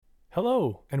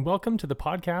Hello, and welcome to the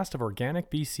podcast of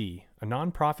Organic BC, a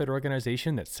nonprofit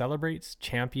organization that celebrates,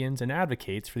 champions, and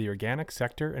advocates for the organic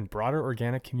sector and broader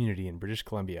organic community in British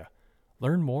Columbia.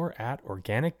 Learn more at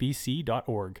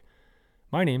organicbc.org.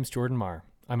 My name's Jordan Marr.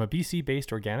 I'm a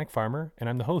BC-based organic farmer, and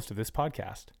I'm the host of this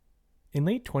podcast. In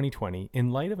late 2020,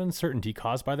 in light of uncertainty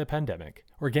caused by the pandemic,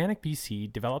 Organic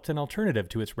BC developed an alternative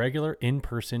to its regular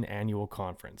in-person annual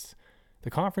conference. The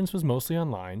conference was mostly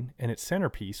online, and its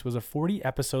centerpiece was a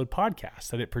 40-episode podcast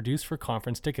that it produced for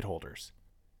conference ticket holders.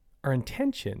 Our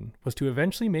intention was to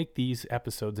eventually make these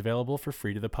episodes available for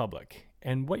free to the public,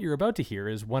 and what you're about to hear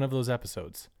is one of those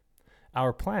episodes.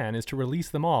 Our plan is to release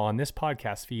them all on this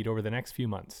podcast feed over the next few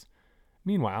months.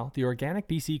 Meanwhile, the Organic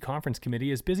BC Conference Committee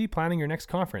is busy planning your next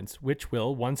conference, which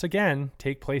will, once again,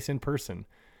 take place in person.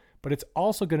 But it's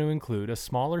also going to include a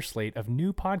smaller slate of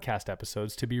new podcast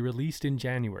episodes to be released in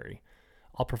January.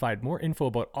 I'll provide more info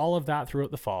about all of that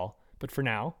throughout the fall, but for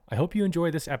now, I hope you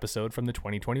enjoy this episode from the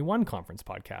 2021 conference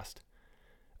podcast.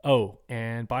 Oh,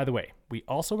 and by the way, we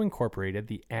also incorporated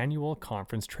the annual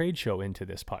conference trade show into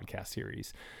this podcast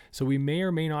series, so we may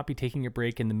or may not be taking a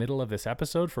break in the middle of this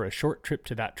episode for a short trip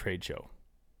to that trade show.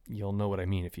 You'll know what I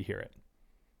mean if you hear it.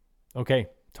 Okay,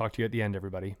 talk to you at the end,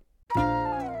 everybody.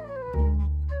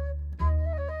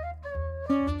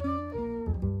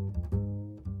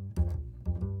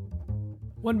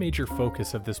 One major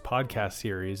focus of this podcast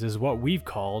series is what we've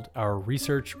called our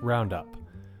Research Roundup.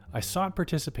 I sought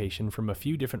participation from a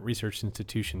few different research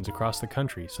institutions across the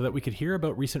country so that we could hear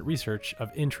about recent research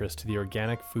of interest to the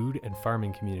organic food and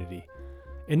farming community.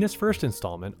 In this first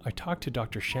installment, I talked to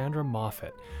Dr. Chandra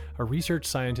Moffat, a research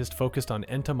scientist focused on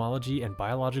entomology and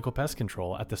biological pest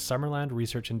control at the Summerland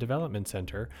Research and Development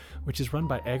Centre, which is run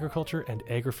by Agriculture and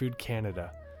Agri-Food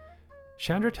Canada.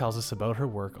 Chandra tells us about her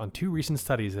work on two recent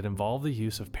studies that involve the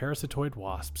use of parasitoid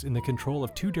wasps in the control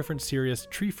of two different serious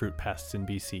tree fruit pests in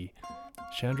BC.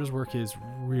 Chandra's work is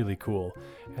really cool,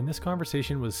 and this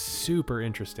conversation was super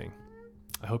interesting.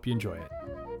 I hope you enjoy it.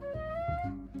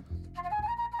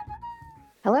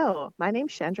 Hello, my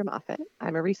name's Chandra Moffat.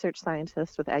 I'm a research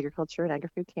scientist with Agriculture and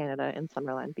Agri-Food Canada in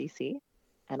Summerland, BC,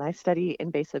 and I study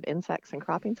invasive insects and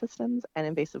cropping systems and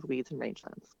invasive weeds and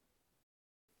rangelands.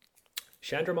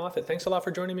 Chandra Moffat, thanks a lot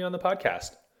for joining me on the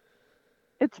podcast.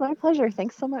 It's my pleasure.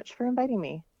 Thanks so much for inviting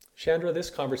me. Chandra, this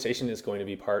conversation is going to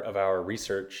be part of our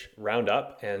research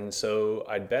roundup, and so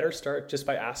I'd better start just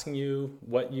by asking you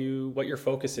what your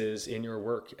focus is in your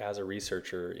work as a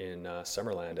researcher in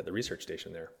Summerland at the research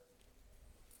station there.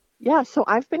 Yeah, so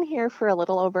I've been here for a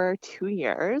little over 2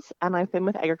 years, and I've been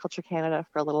with Agriculture Canada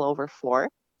for a little over 4.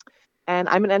 And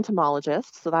I'm an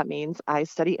entomologist, so that means I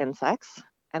study insects.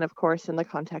 And of course, in the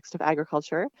context of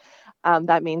agriculture,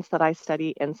 that means that I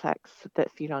study insects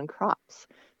that feed on crops.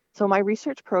 So my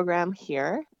research program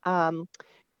here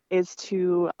is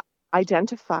to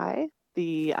identify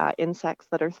the insects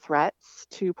that are threats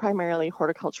to primarily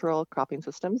horticultural cropping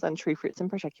systems and tree fruits in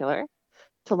particular,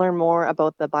 to learn more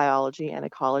about the biology and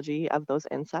ecology of those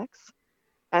insects,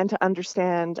 and to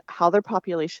understand how their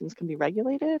populations can be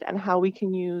regulated and how we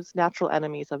can use natural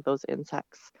enemies of those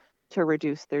insects to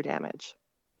reduce their damage.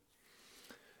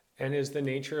 And is the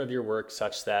nature of your work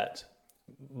such that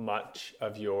much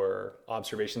of your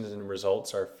observations and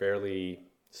results are fairly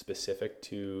specific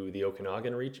to the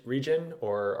Okanagan region,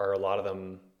 or are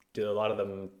do a lot of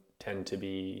them tend to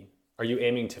be, are you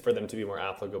aiming for them to be more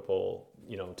applicable,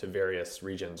 to various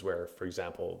regions where, for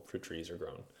example, fruit trees are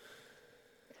grown?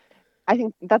 I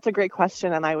think that's a great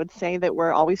question, and I would say that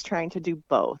we're always trying to do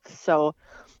both. So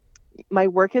my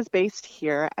work is based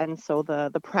here, and so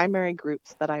the primary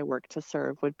groups that I work to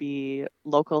serve would be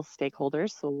local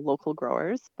stakeholders, so local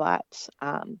growers, but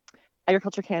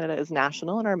Agriculture Canada is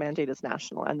national and our mandate is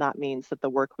national, and that means that the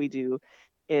work we do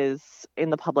is in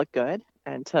the public good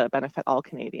and to benefit all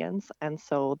Canadians. And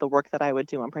so the work that I would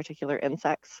do on particular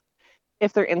insects,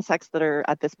 if they're insects that are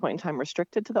at this point in time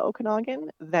restricted to the Okanagan,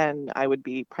 then I would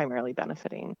be primarily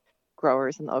benefiting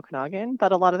growers in the Okanagan,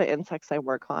 but a lot of the insects I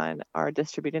work on are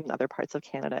distributed in other parts of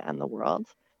Canada and the world.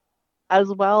 As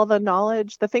well,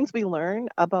 the things we learn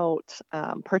about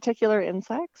particular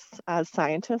insects as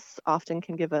scientists often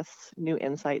can give us new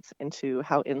insights into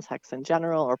how insects in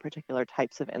general or particular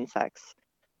types of insects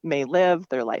may live,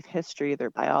 their life history, their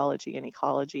biology and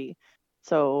ecology.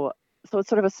 So it's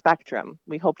sort of a spectrum.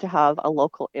 We hope to have a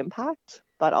local impact,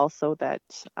 but also that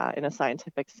in a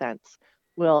scientific sense,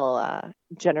 will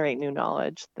generate new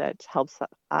knowledge that helps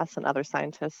us and other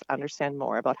scientists understand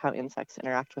more about how insects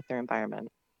interact with their environment.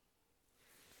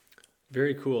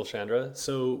 Very cool, Chandra.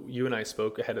 So you and I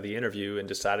spoke ahead of the interview and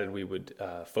decided we would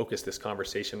focus this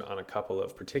conversation on a couple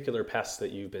of particular pests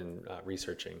that you've been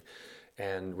researching.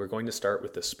 and we're going to start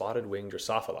with the spotted wing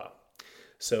Drosophila.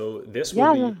 So this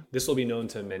will Yeah, yeah. be known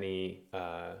to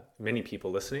many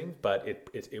people listening, but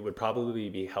it would probably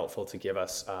be helpful to give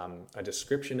us a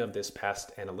description of this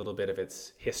pest and a little bit of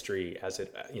its history as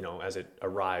it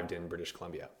arrived in British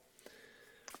Columbia.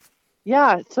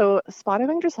 Yeah, so spotted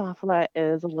wing Drosophila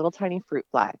is a little tiny fruit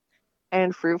fly.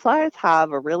 And fruit flies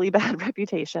have a really bad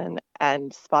reputation,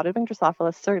 and spotted wing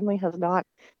Drosophila certainly has not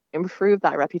improved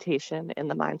that reputation in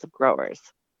the minds of growers.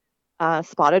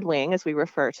 Spotted wing, as we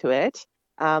refer to it,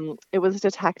 it was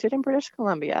detected in British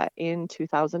Columbia in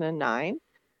 2009,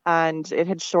 and it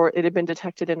had been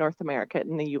detected in North America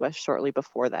and the US shortly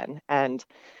before then. And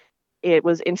it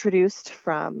was introduced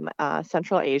from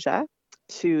Central Asia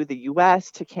to the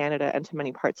US, to Canada, and to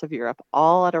many parts of Europe,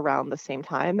 all at around the same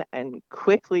time, and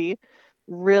quickly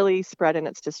really spread in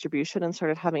its distribution and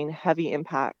started having heavy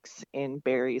impacts in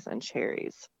berries and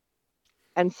cherries.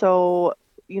 And so,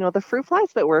 the fruit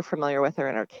flies that we're familiar with are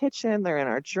in our kitchen, they're in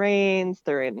our drains,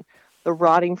 they're in the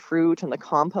rotting fruit and the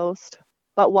compost.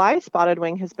 But why spotted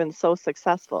wing has been so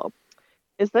successful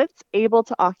is that it's able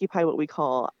to occupy what we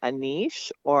call a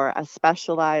niche or a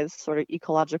specialized sort of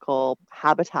ecological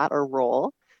habitat or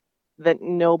role that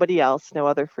nobody else, no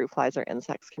other fruit flies or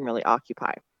insects can really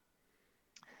occupy.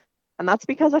 And that's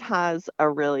because it has a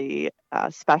really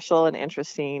special and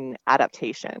interesting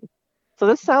adaptation. So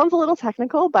this sounds a little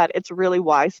technical, but it's really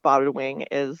why spotted wing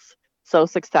is so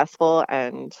successful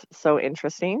and so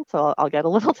interesting. So I'll get a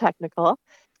little technical.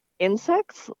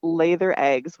 Insects lay their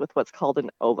eggs with what's called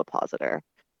an ovipositor.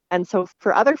 And so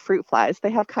for other fruit flies, they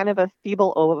have kind of a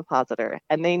feeble ovipositor,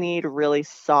 and they need really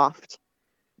soft,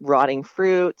 rotting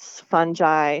fruits,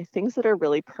 fungi, things that are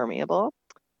really permeable.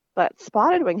 But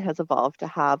spotted wing has evolved to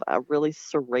have a really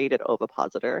serrated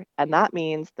ovipositor, and that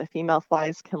means the female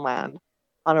flies can land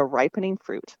on a ripening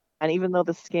fruit. And even though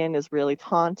the skin is really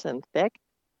taut and thick,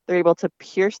 they're able to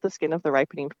pierce the skin of the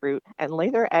ripening fruit and lay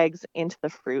their eggs into the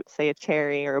fruit, say a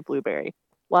cherry or a blueberry,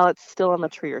 while it's still on the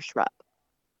tree or shrub.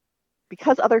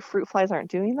 Because other fruit flies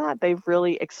aren't doing that, they've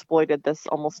really exploited this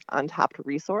almost untapped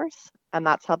resource, and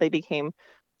that's how they became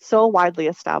so widely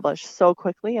established so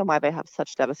quickly and why they have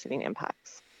such devastating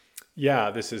impacts.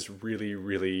 Yeah, this is really,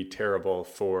 really terrible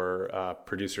for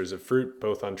producers of fruit,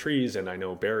 both on trees and I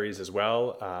know berries as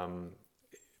well.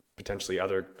 Potentially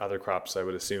other crops, I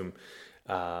would assume,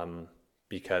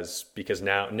 because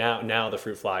now the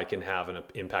fruit fly can have an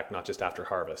impact not just after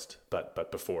harvest,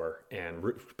 but before, and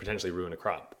potentially ruin a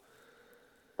crop.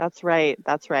 That's right.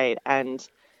 That's right. And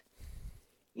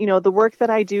the work that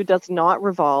I do does not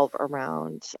revolve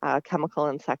around chemical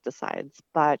insecticides,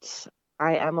 but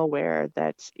I am aware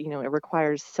that, it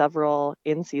requires several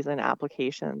in-season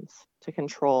applications to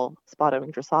control spotted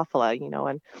wing Drosophila,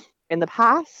 and in the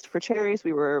past for cherries,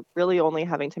 we were really only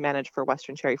having to manage for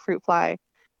Western cherry fruit fly.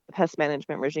 The pest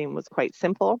management regime was quite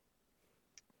simple.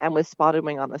 And with spotted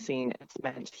wing on the scene, it's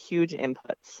meant huge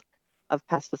inputs of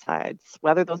pesticides,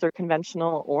 whether those are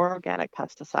conventional or organic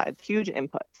pesticides, huge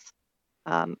inputs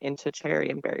into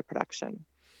cherry and berry production.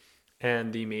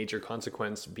 And the major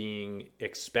consequence being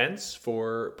expense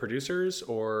for producers,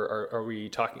 or are we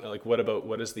talking like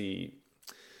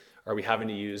are we having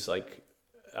to use like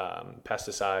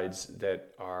pesticides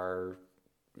that are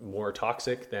more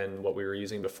toxic than what we were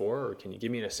using before? Or can you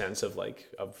give me a sense of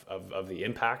of the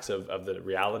impacts of the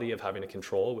reality of having to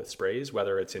control with sprays,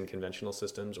 whether it's in conventional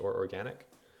systems or organic?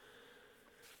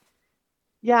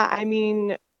 Yeah, I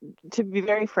mean, to be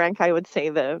very frank, I would say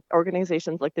the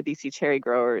organizations like the BC cherry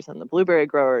growers and the blueberry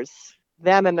growers,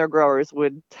 them and their growers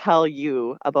would tell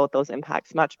you about those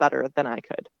impacts much better than I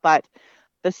could. But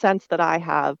the sense that I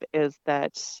have is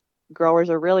that growers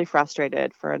are really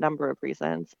frustrated for a number of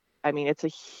reasons. I mean, it's a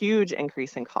huge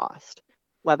increase in cost,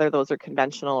 whether those are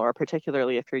conventional or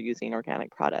particularly if you're using organic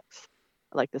products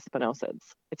like the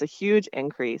spinosades. It's a huge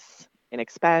increase in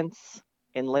expense,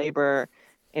 in labor,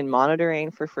 in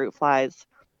monitoring for fruit flies,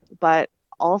 but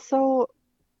also,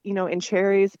 in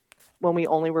cherries, when we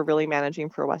only were really managing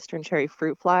for Western cherry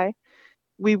fruit fly,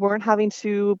 we weren't having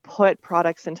to put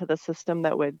products into the system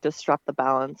that would disrupt the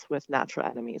balance with natural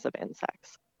enemies of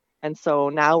insects. And so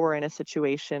now we're in a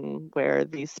situation where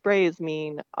these sprays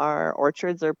mean our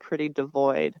orchards are pretty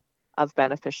devoid of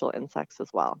beneficial insects as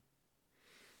well.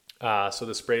 So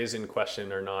the sprays in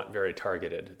question are not very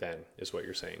targeted, then, is what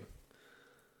you're saying.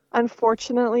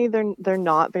 Unfortunately, they're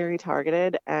not very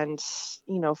targeted, and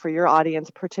for your audience,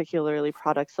 particularly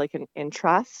products like an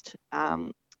Entrust,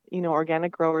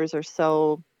 organic growers are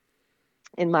so,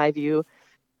 in my view,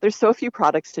 there's so few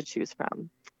products to choose from.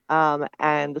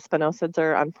 And the spinosades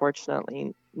are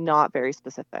unfortunately not very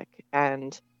specific.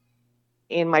 And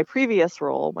in my previous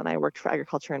role, when I worked for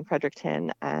agriculture in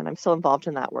Fredericton, and I'm still involved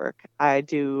in that work, I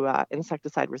do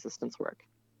insecticide resistance work.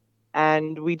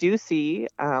 And we do see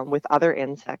with other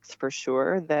insects for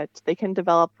sure that they can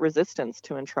develop resistance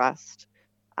to entrust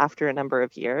after a number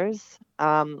of years.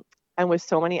 And with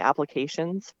so many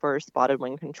applications for spotted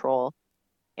wing control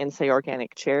in, say,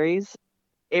 organic cherries,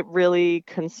 it really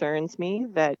concerns me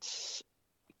that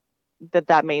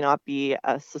may not be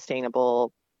a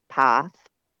sustainable path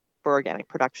for organic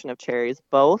production of cherries,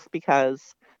 both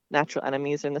because natural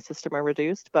enemies in the system are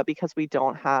reduced, but because we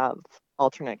don't have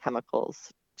alternate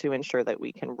chemicals to ensure that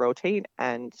we can rotate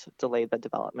and delay the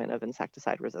development of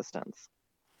insecticide resistance.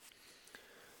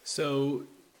 So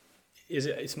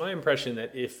it's my impression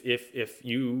that if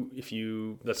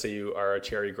you let's say you are a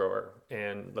cherry grower,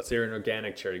 and let's say you're an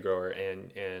organic cherry grower,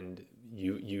 and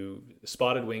you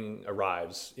spotted wing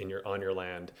arrives on your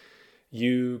land,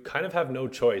 you kind of have no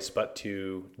choice but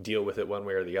to deal with it one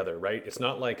way or the other, right? It's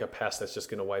not like a pest that's just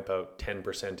going to wipe out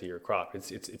 10% of your crop.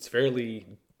 It's fairly,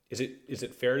 is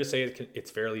it fair to say it's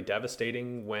fairly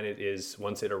devastating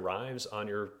once it arrives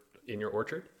in your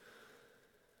orchard?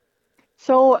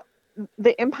 So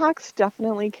the impacts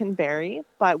definitely can vary,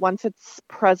 but once it's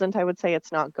present, I would say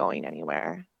it's not going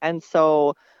anywhere. And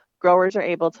so growers are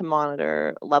able to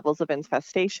monitor levels of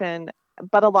infestation,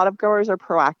 but a lot of growers are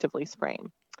proactively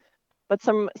spraying. But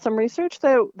some research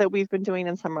that we've been doing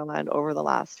in Summerland over the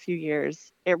last few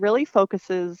years, it really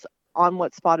focuses on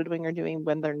what spotted wing are doing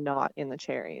when they're not in the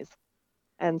cherries.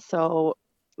 And so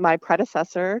my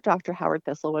predecessor, Dr. Howard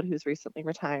Thistlewood, who's recently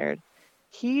retired,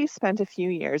 he spent a few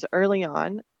years early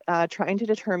on trying to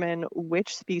determine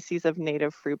which species of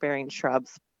native fruit-bearing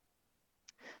shrubs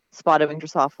spotted wing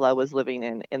Drosophila was living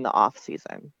in the off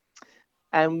season.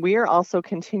 And we're also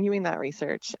continuing that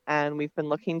research, and we've been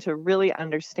looking to really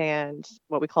understand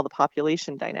what we call the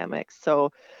population dynamics.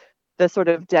 So the sort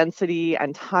of density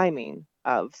and timing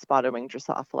of spotted wing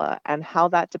Drosophila and how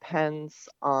that depends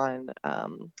on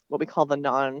what we call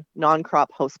the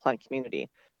non-crop host plant community.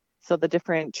 So the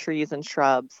different trees and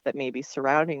shrubs that may be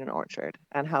surrounding an orchard,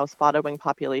 and how spotted wing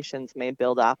populations may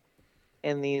build up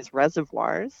in these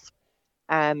reservoirs,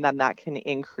 and then that can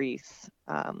increase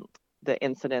the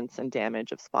incidence and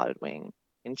damage of spotted wing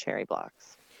in cherry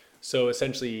blocks. So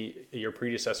essentially, your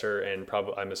predecessor, and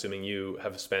probably I'm assuming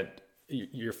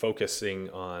you're focusing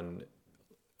on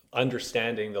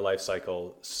understanding the life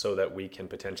cycle so that we can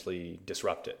potentially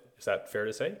disrupt it. Is that fair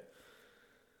to say?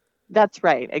 That's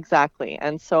right, exactly.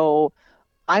 And so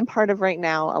I'm part of right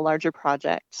now a larger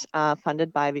project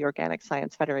funded by the Organic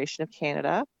Science Federation of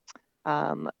Canada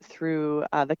through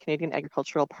the Canadian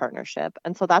Agricultural Partnership.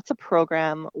 And so that's a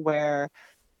program where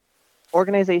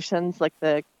organizations like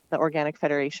the Organic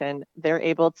Federation, they're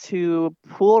able to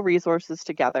pool resources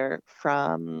together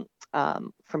from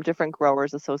different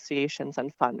growers associations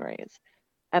and fundraise.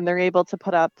 And they're able to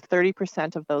put up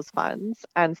 30% of those funds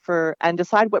and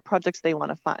decide what projects they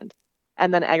want to fund.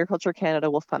 And then Agriculture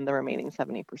Canada will fund the remaining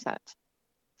 70%.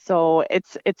 So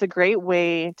it's a great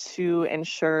way to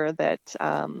ensure that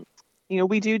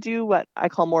we do what I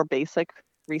call more basic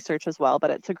research as well,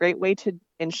 but it's a great way to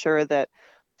ensure that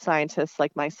scientists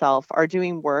like myself are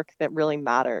doing work that really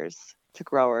matters to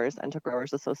growers and to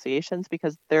growers associations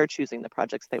because they're choosing the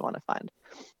projects they want to fund.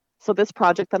 So this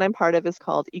project that I'm part of is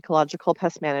called Ecological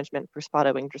Pest Management for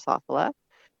Spotted Wing Drosophila,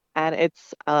 and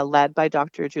it's led by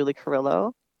Dr. Julie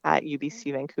Carrillo at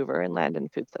UBC Vancouver in Land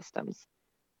and Food Systems.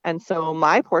 And so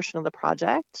my portion of the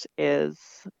project is,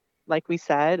 like we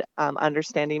said,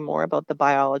 understanding more about the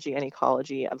biology and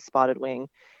ecology of spotted wing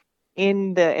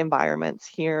in the environments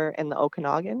here in the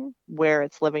Okanagan, where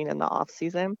it's living in the off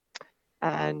season.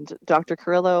 And Dr.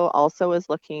 Carrillo also is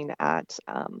looking at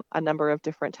a number of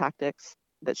different tactics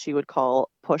that she would call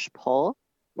push-pull,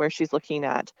 where she's looking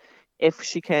at if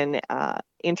she can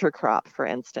intercrop, for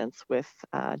instance, with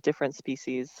different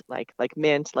species like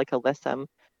mint, like alyssum,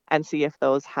 and see if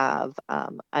those have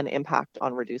an impact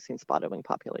on reducing spotted wing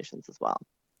populations as well.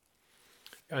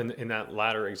 And in that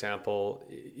latter example,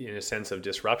 in a sense of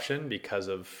disruption, because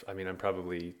of,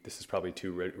 this is probably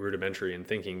too rudimentary in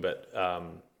thinking, but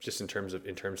just in terms of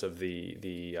the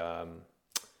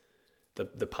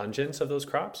pungence of those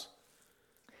crops.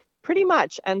 Pretty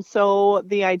much. And so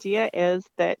the idea is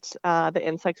that the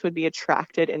insects would be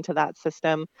attracted into that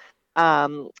system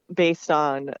based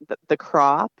on the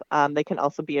crop. They can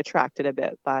also be attracted a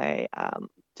bit by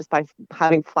just by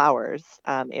having flowers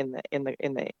in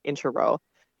the interrow.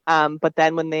 But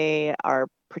then when they are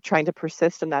trying to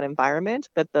persist in that environment,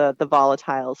 that the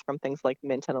volatiles from things like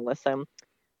mint and alyssum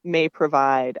may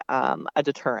provide a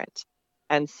deterrent.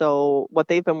 And so what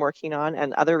they've been working on,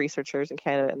 and other researchers in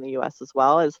Canada and the US as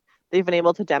well, is they've been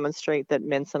able to demonstrate that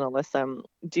mints and alyssum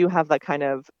do have that kind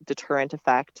of deterrent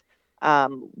effect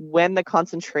when the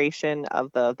concentration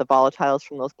of the volatiles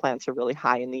from those plants are really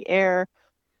high in the air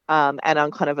and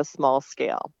on kind of a small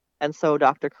scale. And so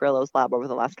Dr. Carrillo's lab over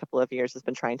the last couple of years has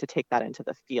been trying to take that into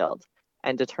the field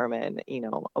and determine,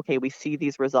 okay, we see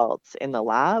these results in the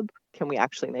lab. Can we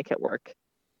actually make it work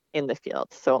in the field?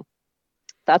 So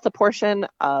that's a portion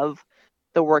of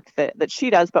the work that she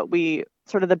does, but we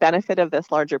sort of the benefit of this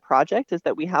larger project is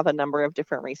that we have a number of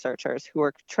different researchers who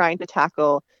are trying to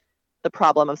tackle the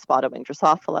problem of spotted wing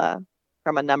Drosophila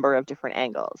from a number of different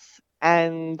angles.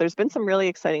 And there's been some really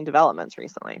exciting developments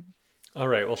recently. All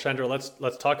right. Well, Chandra,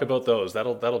 let's talk about those.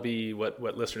 That'll be what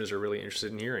listeners are really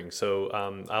interested in hearing. So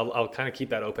I'll kind of keep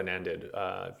that open ended.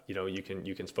 You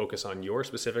can focus on your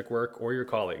specific work or your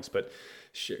colleagues, but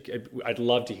I'd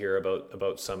love to hear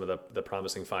about some of the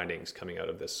promising findings coming out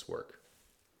of this work.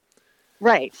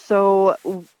 Right. So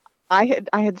I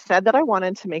had said that I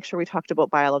wanted to make sure we talked about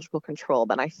biological control,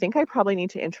 but I think I probably need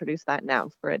to introduce that now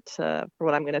for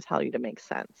what I'm going to tell you to make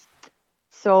sense.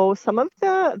 So some of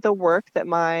the work that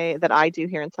I do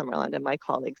here in Summerland and my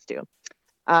colleagues do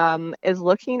is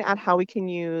looking at how we can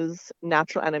use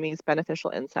natural enemies,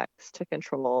 beneficial insects, to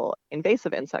control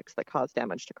invasive insects that cause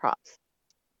damage to crops.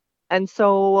 And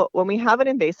so when we have an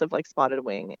invasive like spotted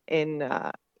wing in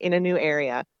a new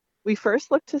area, we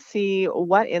first look to see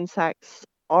what insects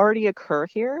already occur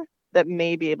here that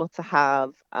may be able to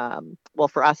have,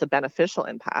 for us, a beneficial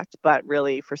impact, but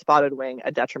really for spotted wing,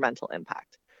 a detrimental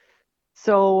impact.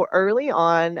 So early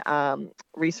on,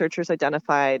 researchers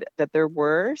identified that there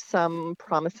were some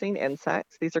promising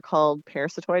insects. These are called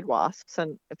parasitoid wasps.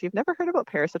 And if you've never heard about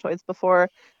parasitoids before,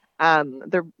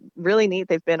 they're really neat.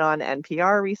 They've been on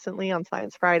NPR recently on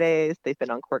Science Fridays. They've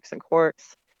been on Quarks and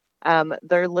Quarks.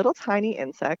 They're little tiny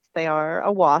insects. They are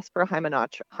a wasp or a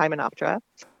hymenoptera.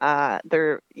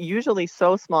 They're usually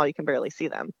so small you can barely see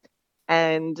them.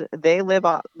 And they live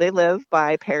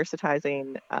by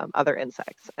parasitizing other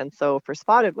insects. And so for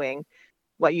spotted wing,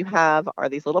 what you have are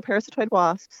these little parasitoid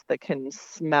wasps that can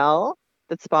smell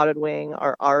that spotted wing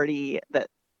that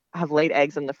have laid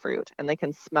eggs in the fruit, and they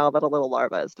can smell that a little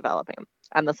larva is developing.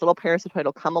 And this little parasitoid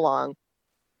will come along.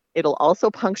 It'll also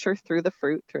puncture through the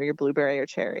fruit, through your blueberry or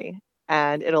cherry,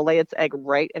 and it'll lay its egg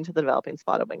right into the developing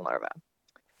spotted wing larva.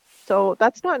 So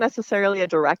that's not necessarily a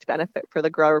direct benefit for the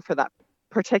grower for that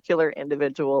particular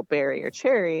individual berry or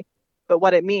cherry, but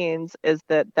what it means is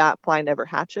that fly never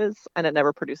hatches and it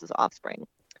never produces offspring.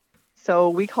 So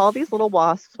we call these little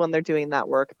wasps, when they're doing that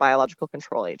work, biological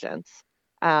control agents,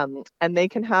 and they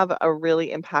can have a really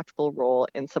impactful role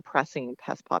in suppressing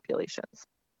pest populations.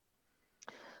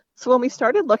 So when we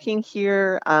started looking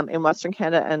here in Western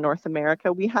Canada and North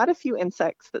America, we had a few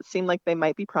insects that seemed like they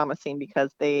might be promising because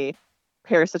they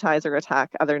parasitize or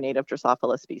attack other native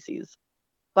Drosophila species.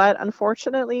 But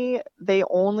unfortunately, they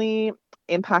only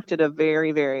impacted a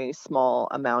very, very small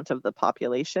amount of the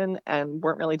population and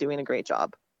weren't really doing a great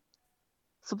job.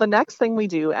 So the next thing we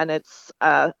do, and it's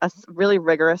a really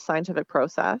rigorous scientific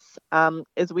process,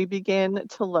 is we begin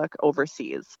to look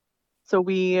overseas. So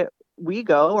we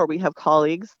go, or we have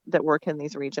colleagues that work in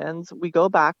these regions, we go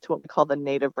back to what we call the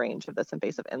native range of this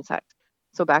invasive insect.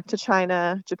 So back to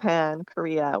China, Japan,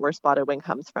 Korea, where spotted wing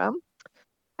comes from.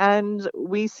 And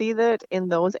we see that in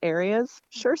those areas,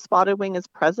 sure, spotted wing is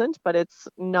present, but it's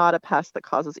not a pest that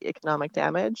causes economic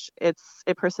damage. It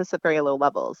persists at very low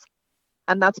levels.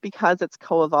 And that's because it's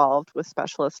co-evolved with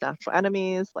specialist natural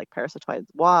enemies like parasitoid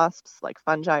wasps, like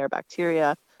fungi or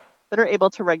bacteria, that are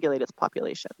able to regulate its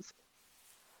populations.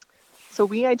 So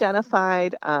we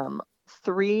identified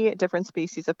 3 different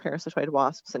species of parasitoid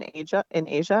wasps in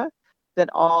Asia that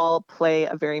all play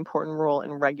a very important role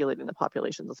in regulating the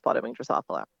populations of spotted wing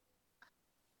Drosophila.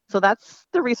 So that's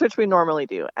the research we normally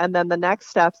do. And then the next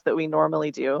steps that we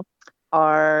normally do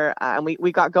are, and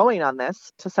we got going on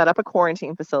this, to set up a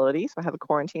quarantine facility. So I have a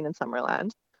quarantine in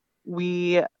Summerland.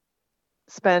 We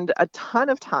spend a ton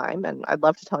of time, and I'd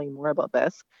love to tell you more about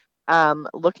this,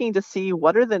 looking to see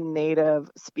what are the native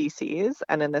species,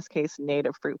 and in this case,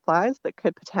 native fruit flies, that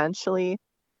could potentially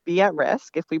be at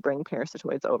risk if we bring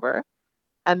parasitoids over.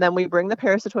 And then we bring the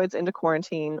parasitoids into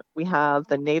quarantine. We have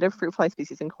the native fruit fly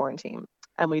species in quarantine,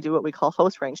 and we do what we call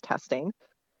host range testing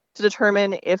to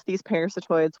determine if these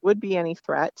parasitoids would be any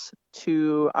threat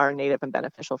to our native and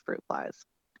beneficial fruit flies.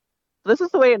 So this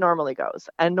is the way it normally goes.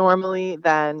 And normally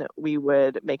then we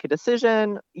would make a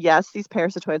decision. Yes, these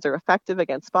parasitoids are effective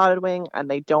against spotted wing and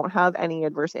they don't have any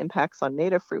adverse impacts on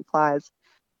native fruit flies.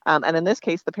 And in this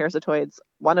case, the parasitoids,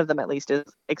 one of them at least,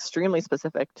 is extremely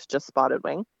specific to just spotted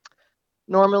wing.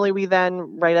 Normally, we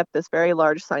then write up this very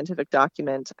large scientific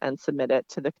document and submit it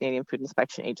to the Canadian Food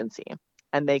Inspection Agency,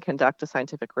 and they conduct a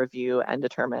scientific review and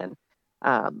determine.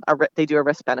 They do a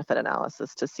risk-benefit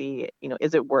analysis to see,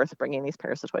 is it worth bringing these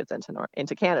parasitoids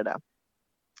into Canada?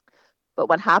 But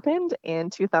what happened in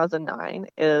 2009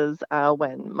 is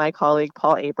when my colleague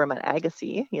Paul Abram at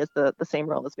Agassiz, he has the same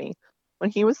role as me,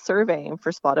 when he was surveying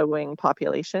for spotted wing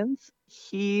populations,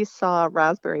 he saw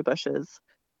raspberry bushes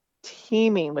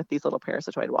teeming with these little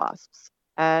parasitoid wasps.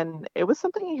 And it was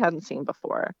something he hadn't seen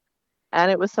before.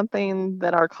 And it was something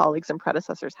that our colleagues and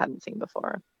predecessors hadn't seen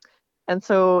before. And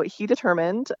so he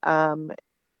determined,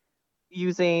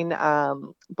 using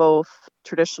both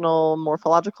traditional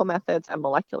morphological methods and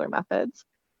molecular methods,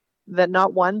 that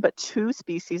not one but two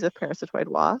species of parasitoid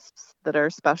wasps that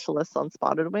are specialists on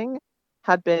spotted wing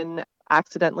had been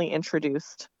accidentally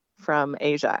introduced from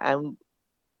Asia. And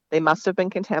they must have been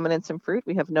contaminants in fruit.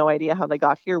 We have no idea how they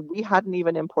got here. We hadn't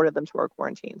even imported them to our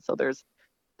quarantine. So there's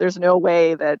no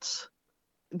way that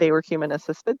they were human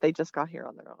assisted. They just got here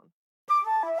on their own.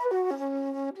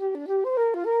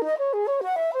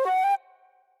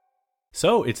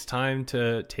 So it's time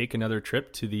to take another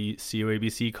trip to the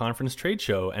COABC Conference Trade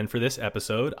Show. And for this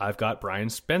episode, I've got Brian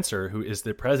Spencer, who is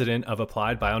the president of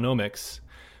Applied Bionomics,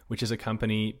 which is a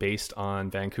company based on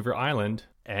Vancouver Island.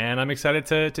 And I'm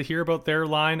excited to hear about their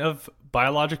line of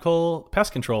biological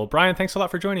pest control. Brian, thanks a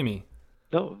lot for joining me.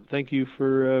 No, thank you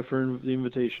for the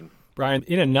invitation. Brian,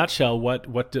 in a nutshell,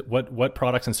 what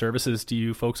products and services do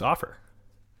you folks offer?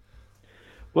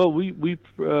 Well, we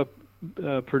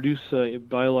produce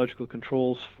biological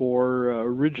controls for,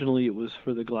 originally it was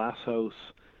for the glasshouse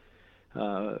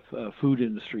food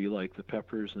industry, like the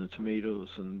peppers and the tomatoes.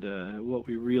 And what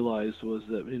we realized was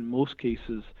that in most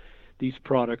cases, these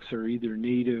products are either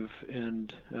native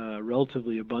and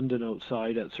relatively abundant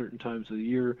outside at certain times of the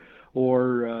year,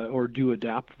 or do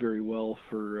adapt very well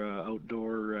for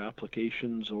outdoor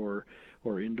applications or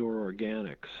indoor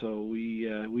organics. So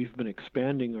we've been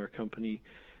expanding our company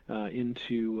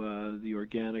into the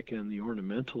organic and the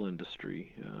ornamental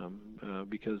industry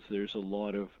because there's a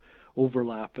lot of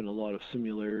overlap and a lot of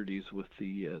similarities with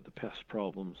the pest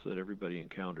problems that everybody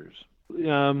encounters.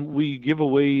 We give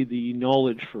away the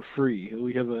knowledge for free.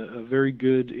 We have a very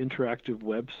good interactive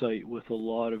website with a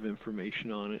lot of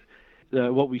information on it.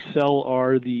 What we sell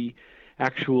are the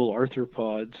actual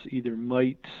arthropods, either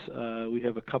mites. We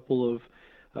have a couple of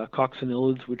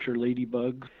coccinellids, which are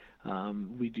ladybugs.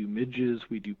 We do midges.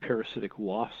 We do parasitic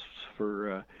wasps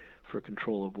for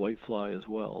control of whitefly as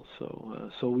well.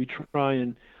 So we try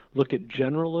and look at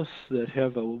generalists that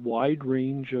have a wide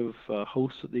range of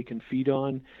hosts that they can feed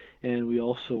on, and we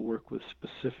also work with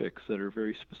specifics that are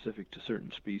very specific to certain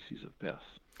species of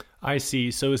pests. I see.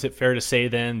 So is it fair to say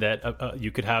then that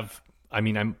you could have, I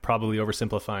mean, I'm probably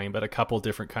oversimplifying, but a couple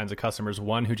different kinds of customers,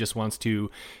 one who just wants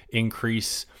to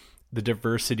increase the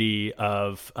diversity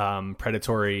of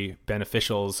predatory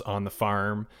beneficials on the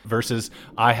farm versus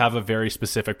I have a very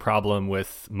specific problem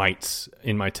with mites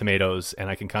in my tomatoes and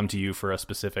I can come to you for a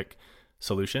specific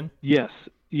solution? Yes.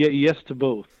 Yes to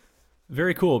both.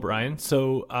 Very cool, Brian.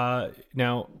 So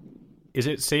now, is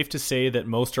it safe to say that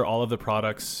most or all of the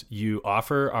products you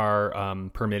offer are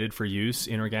permitted for use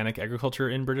in organic agriculture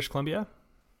in British Columbia?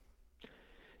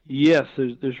 Yes,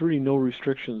 there's really no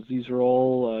restrictions. These are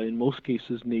all, in most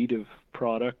cases, native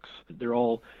products. They're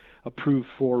all approved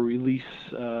for release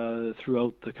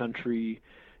throughout the country,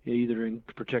 either in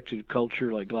protected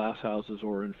culture like glasshouses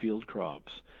or in field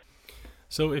crops.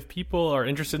 So if people are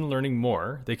interested in learning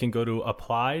more, they can go to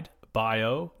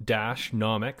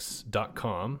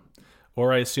appliedbio-nomics.com,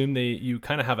 or I assume you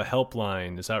kind of have a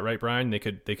helpline. Is that right, Brian? They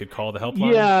could call the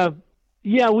helpline?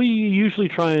 Yeah, we usually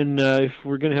try and, if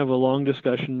we're going to have a long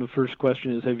discussion, the first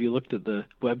question is, have you looked at the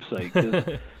website?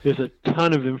 'Cause there's a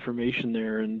ton of information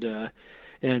there, and I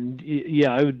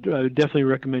would definitely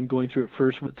recommend going through it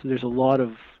first. There's a lot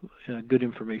of good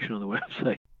information on the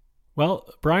website. Well,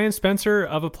 Brian Spencer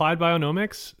of Applied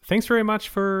Bionomics, thanks very much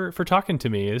for talking to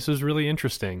me. This was really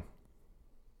interesting.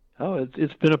 Oh,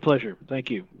 it's been a pleasure. Thank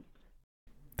you.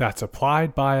 That's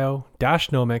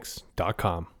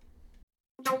appliedbio-nomics.com.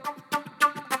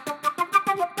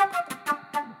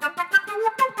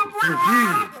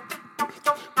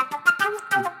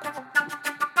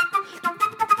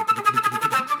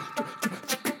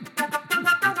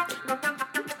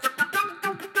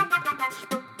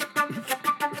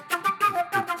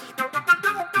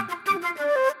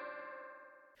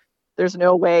 There's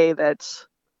no way that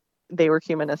they were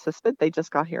human assisted. They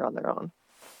just got here on their own.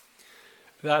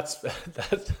 That's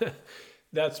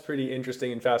That's pretty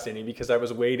interesting and fascinating, because I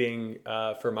was waiting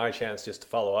for my chance just to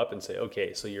follow up and say,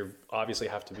 okay, so you obviously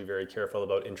have to be very careful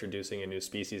about introducing a new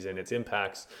species and its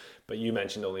impacts, but you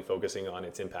mentioned only focusing on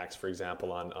its impacts, for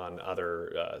example, on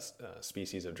other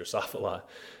species of Drosophila.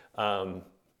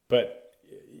 But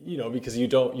because you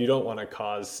don't want to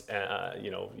cause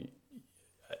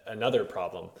another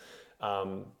problem.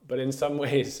 But in some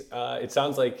ways, it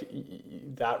sounds like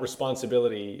that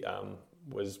responsibility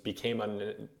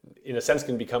in a sense,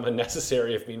 can become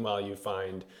unnecessary if meanwhile you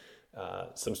find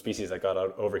some species that got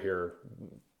out over here,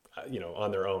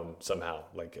 on their own somehow,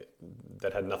 like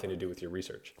that had nothing to do with your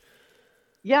research.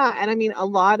 Yeah, and I mean, a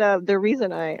lot of the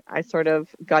reason I sort of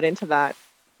got into that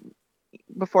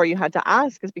before you had to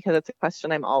ask is because it's a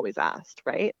question I'm always asked,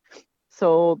 right?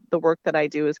 So the work that I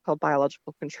do is called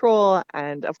biological control,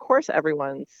 and of course,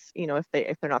 everyone's, if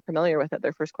they're not familiar with it,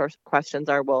 their first questions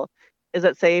are, well, is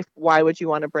it safe? Why would you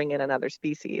want to bring in another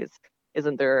species?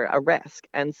 Isn't there a risk?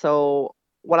 And so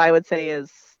what I would say is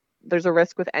there's a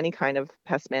risk with any kind of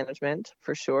pest management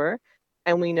for sure.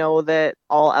 And we know that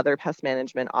all other pest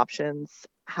management options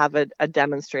have a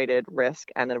demonstrated risk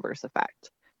and adverse effect.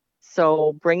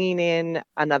 So bringing in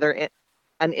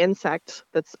an insect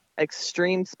that's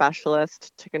extreme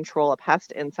specialist to control a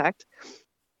pest insect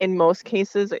in most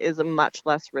cases is a much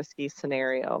less risky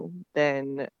scenario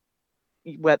than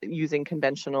using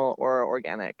conventional or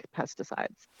organic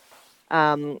pesticides.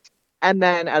 And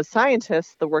then as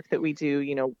scientists, the work that we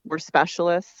do, we're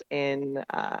specialists in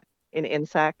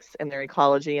insects and their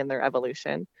ecology and their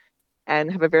evolution,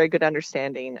 and have a very good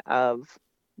understanding of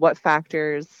what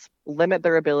factors limit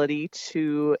their ability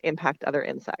to impact other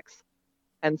insects.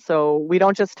 And so we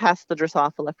don't just test the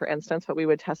Drosophila, for instance, but we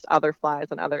would test other flies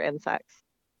and other insects.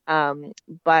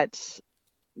 But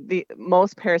the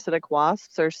most parasitic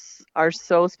wasps are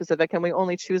so specific, and we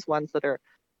only choose ones that are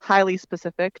highly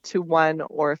specific to one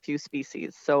or a few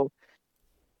species. So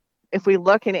if we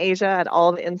look in Asia at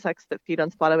all the insects that feed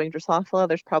on spotted wing Drosophila,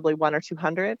 there's probably 1 or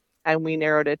 200, and we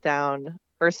narrowed it down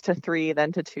first to 3,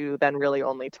 then to 2, then really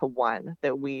only to 1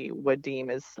 that we would deem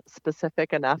is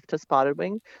specific enough to spotted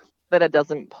wing that it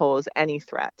doesn't pose any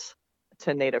threat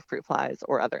to native fruit flies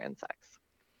or other insects.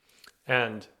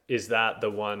 And is that the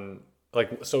one?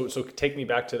 Like, so take me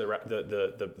back to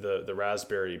the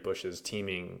raspberry bushes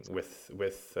teeming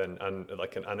with an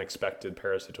unexpected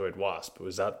parasitoid wasp.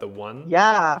 Was that the one?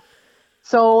 Yeah.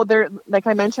 So there, like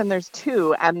I mentioned, there's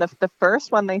 2, and the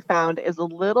first one they found is a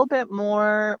little bit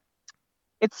more.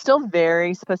 It's still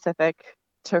very specific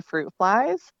to fruit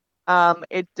flies.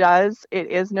 It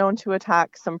is known to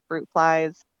attack some fruit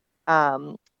flies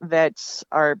that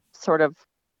are sort of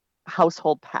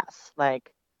household pests, like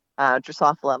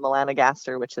Drosophila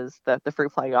melanogaster, which is the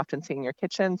fruit fly you often see in your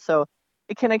kitchen. So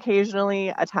it can occasionally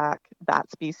attack that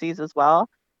species as well.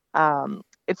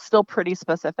 It's still pretty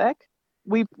specific.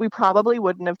 We probably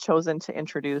wouldn't have chosen to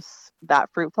introduce that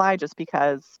fruit fly just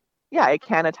because, yeah, it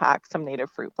can attack some native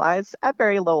fruit flies at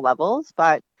very low levels,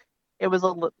 but it was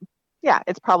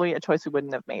it's probably a choice we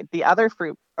wouldn't have made. The other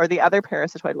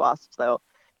parasitoid wasps, though,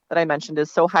 that I mentioned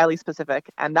is so highly specific.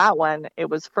 And that one, it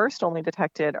was first only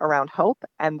detected around Hope.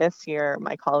 And this year,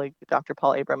 my colleague, Dr.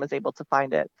 Paul Abram, was able to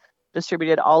find it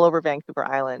distributed all over Vancouver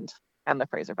Island and the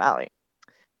Fraser Valley.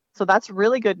 So that's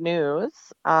really good news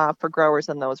for growers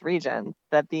in those regions,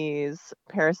 that these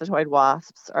parasitoid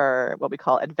wasps are what we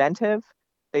call adventive.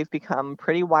 They've become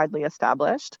pretty widely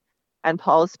established. And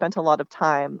Paul has spent a lot of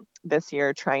time this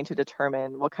year trying to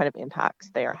determine what kind of impacts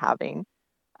they are having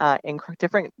in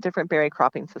different berry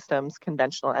cropping systems,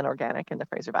 conventional and organic, in the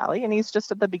Fraser Valley. And he's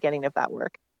just at the beginning of that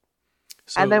work.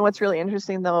 And then what's really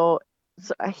interesting, though,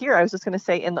 here I was just going to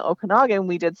say, in the Okanagan,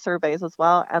 we did surveys as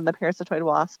well, and the parasitoid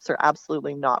wasps are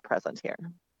absolutely not present here.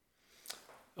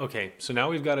 Okay, so now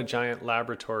we've got a giant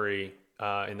laboratory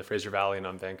in the Fraser Valley and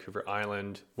on Vancouver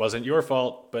Island. Wasn't your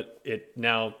fault, but it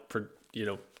now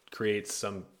creates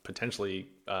some potentially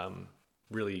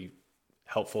really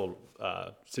helpful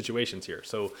situations here.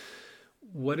 So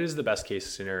what is the best case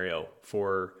scenario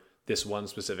for this one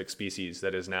specific species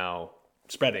that is now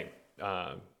spreading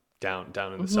down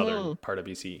in the southern part of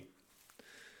BC?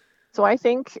 So I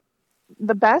think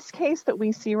the best case that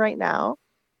we see right now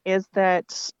is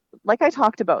that, like I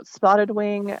talked about, spotted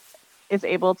wing is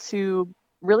able to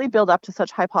really build up to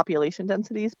such high population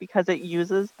densities because it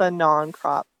uses the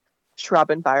non-crop shrub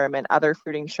environment, other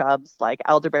fruiting shrubs like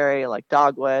elderberry, like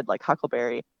dogwood, like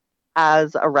huckleberry,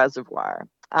 as a reservoir.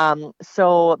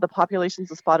 So the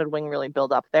populations of spotted wing really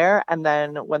build up there, and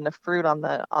then when the fruit on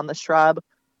the shrub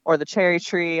or the cherry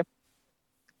tree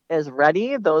is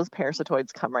ready, those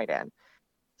parasitoids come right in.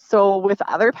 So with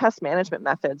other pest management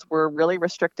methods, we're really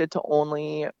restricted to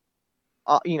only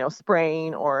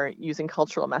spraying or using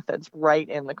cultural methods right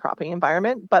in the cropping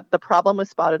environment. But the problem with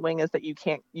spotted wing is that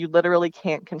you literally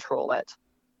can't control it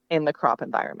in the crop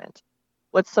environment.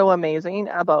 What's so amazing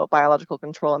about biological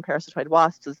control and parasitoid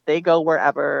wasps is they go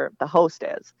wherever the host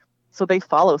is. So they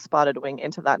follow spotted wing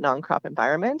into that non-crop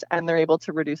environment, and they're able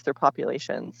to reduce their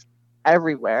populations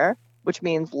everywhere, which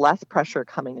means less pressure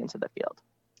coming into the field.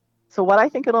 So what I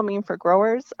think it'll mean for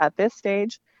growers at this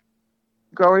stage,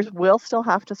 growers will still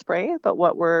have to spray, but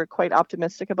what we're quite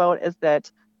optimistic about is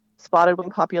that spotted wing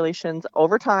populations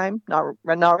over time, not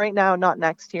right now, not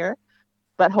next year,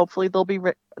 but hopefully they'll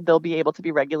be able to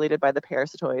be regulated by the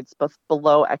parasitoids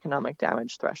below economic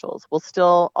damage thresholds. We'll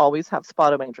still always have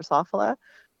spotted wing Drosophila,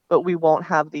 but we won't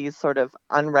have these sort of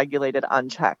unregulated,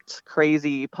 unchecked,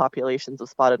 crazy populations of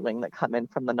spotted wing that come in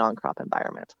from the non-crop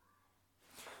environment.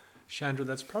 Chandra,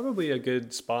 that's probably a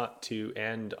good spot to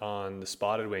end on the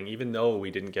spotted wing, even though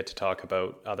we didn't get to talk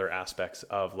about other aspects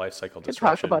of life cycle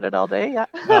disruption. Could talk about it all day,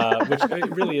 yeah. Which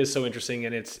it really is so interesting,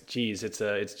 and it's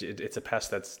a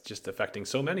pest that's just affecting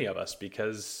so many of us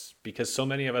because so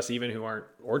many of us, even who aren't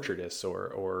orchardists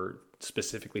or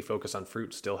specifically focus on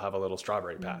fruit, still have a little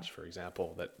strawberry patch, for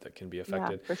example, that can be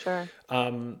affected. Yeah, for sure.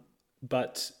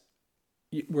 But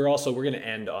we're going to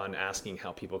end on asking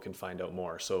how people can find out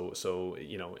more. So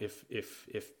if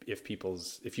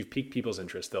you've piqued people's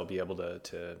interest, they'll be able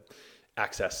to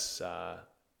access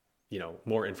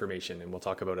more information, and we'll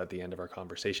talk about it at the end of our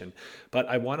conversation. But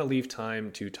I want to leave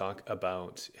time to talk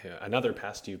about another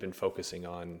pest you've been focusing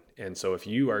on. And so if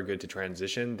you are good to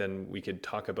transition, then we could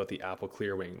talk about the apple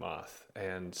clearwing moth.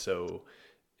 And so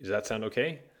does that sound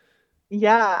okay?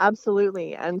 Yeah,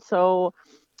 absolutely. And so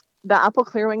the apple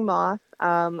clearwing moth,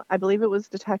 I believe it was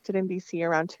detected in BC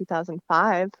around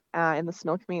 2005 in the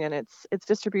snow queen, and its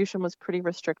distribution was pretty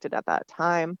restricted at that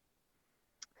time.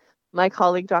 My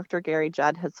colleague, Dr. Gary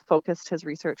Judd, has focused his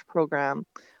research program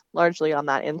largely on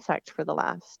that insect for the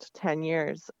last 10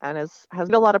 years and has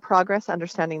made a lot of progress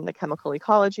understanding the chemical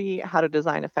ecology, how to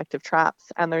design effective traps,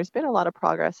 and there's been a lot of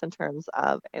progress in terms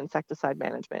of insecticide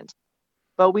management.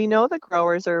 But we know that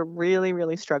growers are really,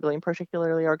 really struggling,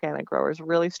 particularly organic growers,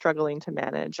 really struggling to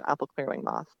manage apple clearwing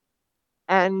moth.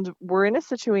 And we're in a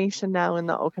situation now in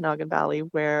the Okanagan Valley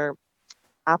where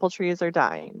apple trees are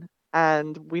dying,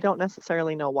 and we don't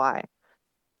necessarily know why.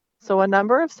 So a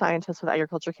number of scientists with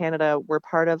Agriculture Canada were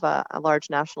part of a large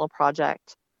national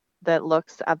project that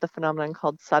looks at the phenomenon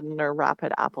called sudden or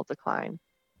rapid apple decline.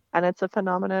 And it's a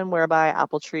phenomenon whereby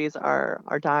apple trees are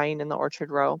dying in the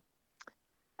orchard row.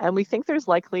 And we think there's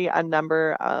likely a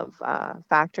number of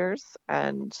factors.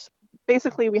 And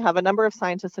basically, we have a number of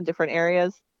scientists in different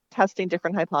areas testing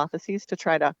different hypotheses to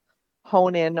try to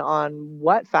hone in on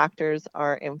what factors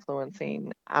are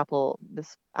influencing apple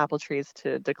trees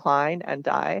to decline and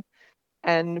die.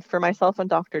 And for myself and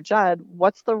Dr. Judd,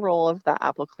 what's the role of the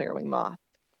apple clearwing moth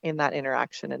in that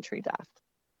interaction and tree death?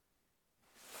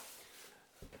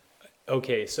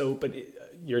 Okay, so but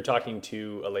you're talking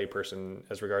to a layperson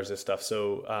as regards this stuff.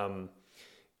 So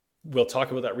we'll talk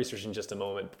about that research in just a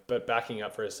moment. But backing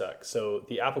up for a sec, so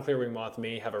the apple clearwing moth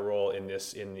may have a role in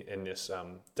this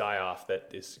die-off that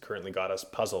is currently got us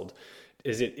puzzled.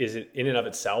 Is it in and of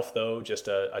itself though just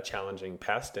a challenging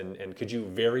pest? And could you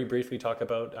very briefly talk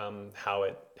about how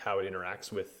it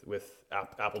interacts with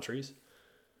apple trees?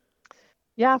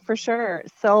 Yeah, for sure.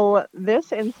 So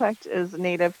this insect is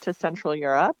native to Central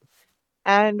Europe.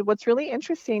 And what's really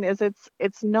interesting is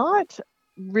it's not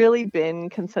really been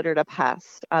considered a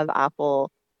pest of apple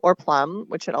or plum,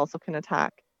 which it also can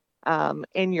attack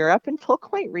in Europe until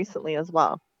quite recently as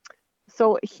well.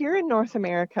 So here in North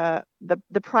America,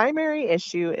 the primary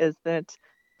issue is that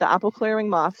the apple clearwing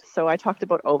moth, so I talked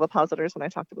about ovipositors when I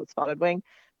talked about spotted wing,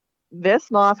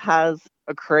 this moth has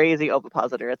a crazy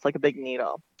ovipositor. It's like a big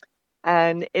needle.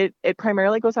 And it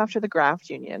primarily goes after the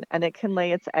graft union, and it can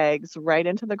lay its eggs right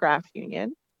into the graft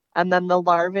union. And then the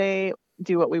larvae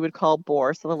do what we would call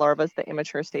bore. So the larva is the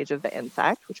immature stage of the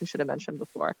insect, which we should have mentioned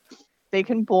before. They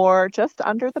can bore just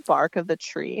under the bark of the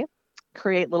tree,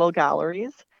 create little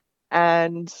galleries,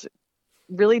 and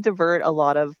really divert a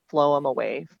lot of phloem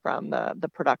away from the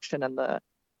production and the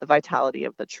vitality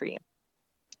of the tree.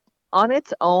 On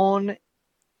its own,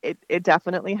 it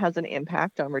definitely has an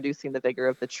impact on reducing the vigor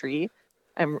of the tree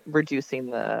and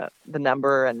reducing the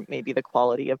number and maybe the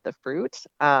quality of the fruit.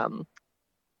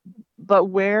 But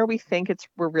where we think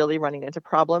we're really running into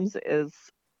problems is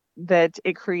that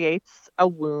it creates a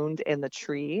wound in the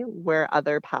tree where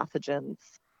other pathogens,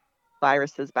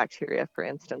 viruses, bacteria, for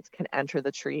instance, can enter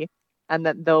the tree, and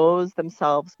that those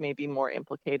themselves may be more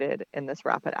implicated in this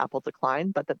rapid apple decline,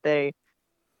 but that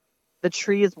the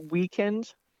tree is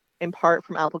weakened in part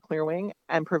from apple clearwing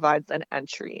and provides an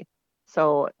entry.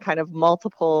 So kind of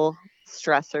multiple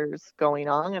stressors going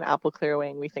on, and apple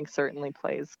clearwing we think certainly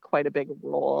plays quite a big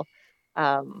role,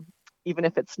 even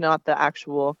if it's not the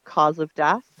actual cause of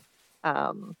death.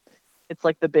 Um, it's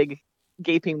like the big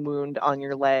gaping wound on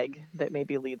your leg that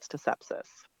maybe leads to sepsis.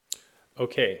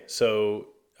 Okay, so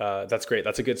that's great.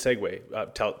 That's a good segue.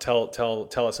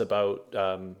 Tell us about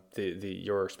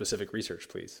your specific research,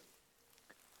 please.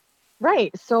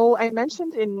 Right. So I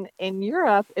mentioned in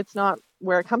Europe, it's not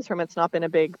where it comes from. It's not been a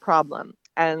big problem,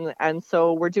 and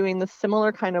so we're doing the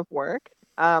similar kind of work.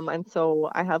 And so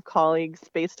I have colleagues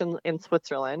based in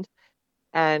Switzerland,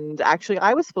 and actually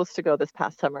I was supposed to go this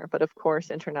past summer, but of course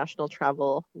international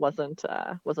travel wasn't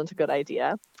a good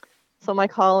idea. So my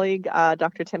colleague,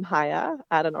 Dr. Tim Haya,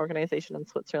 at an organization in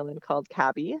Switzerland called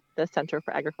CABI, the Center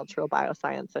for Agricultural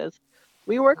Biosciences,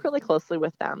 we work really closely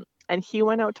with them. And he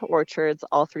went out to orchards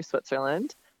all through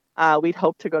Switzerland. We'd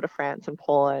hoped to go to France and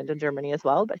Poland and Germany as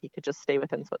well, but he could just stay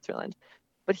within Switzerland.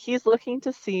 But he's looking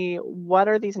to see what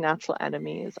are these natural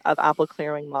enemies of apple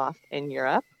clearing moth in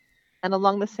Europe. And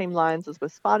along the same lines as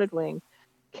with spotted wing,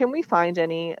 can we find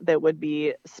any that would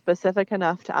be specific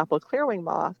enough to apple clearwing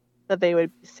moth that they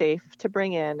would be safe to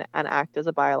bring in and act as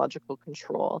a biological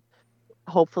control,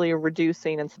 hopefully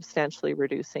reducing and substantially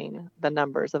reducing the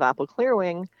numbers of apple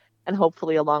clearwing, and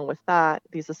hopefully along with that,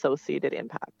 these associated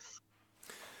impacts.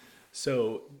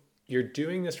 So you're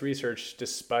doing this research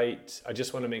despite, I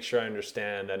just want to make sure I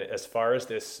understand that as far as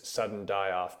this sudden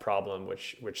die-off problem,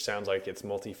 which sounds like it's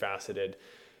multifaceted,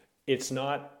 it's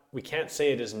not, we can't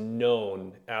say it is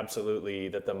known absolutely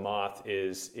that the moth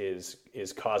is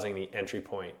causing the entry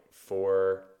point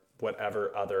for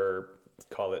whatever other,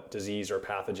 call it disease or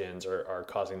pathogens are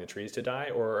causing the trees to die,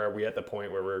 or are we at the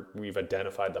point where we've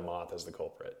identified the moth as the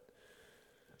culprit?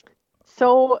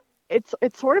 So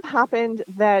it sort of happened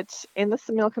that in the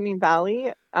Similkameen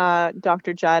Valley,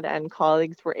 Dr. Judd and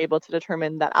colleagues were able to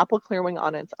determine that apple clearwing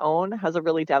on its own has a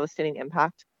really devastating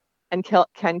impact and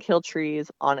can kill trees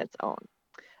on its own.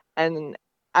 And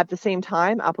at the same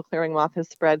time, apple clearing moth has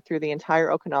spread through the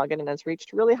entire Okanagan and has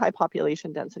reached really high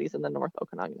population densities in the North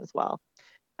Okanagan as well.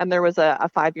 And there was a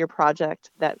 5-year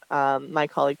project that my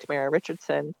colleague Tamara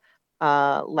Richardson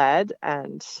led,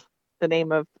 and the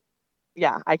name of,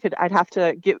 I'd have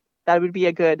to give, that would be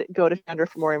a good go to Chandra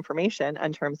for more information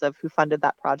in terms of who funded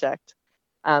that project,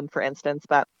 for instance.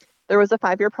 But there was a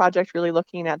 5-year project really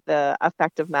looking at the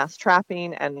effect of mass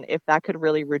trapping and if that could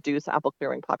really reduce apple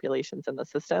clearing populations in the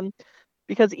system.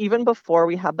 Because even before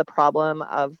we had the problem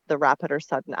of the rapid or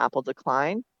sudden apple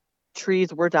decline,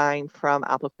 trees were dying from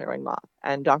apple clearing moth.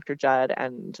 And Dr. Judd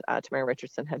and Tamara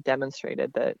Richardson had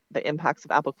demonstrated that the impacts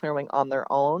of apple clearing on their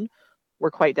own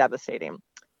were quite devastating.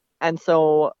 And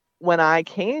so when I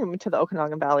came to the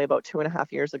Okanagan Valley about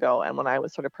 2.5 years ago, and when I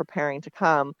was sort of preparing to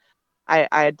come, I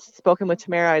had spoken with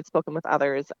Tamara, I had spoken with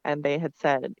others, and they had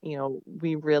said,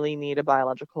 we really need a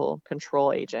biological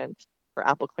control agent for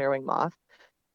apple clearing moth.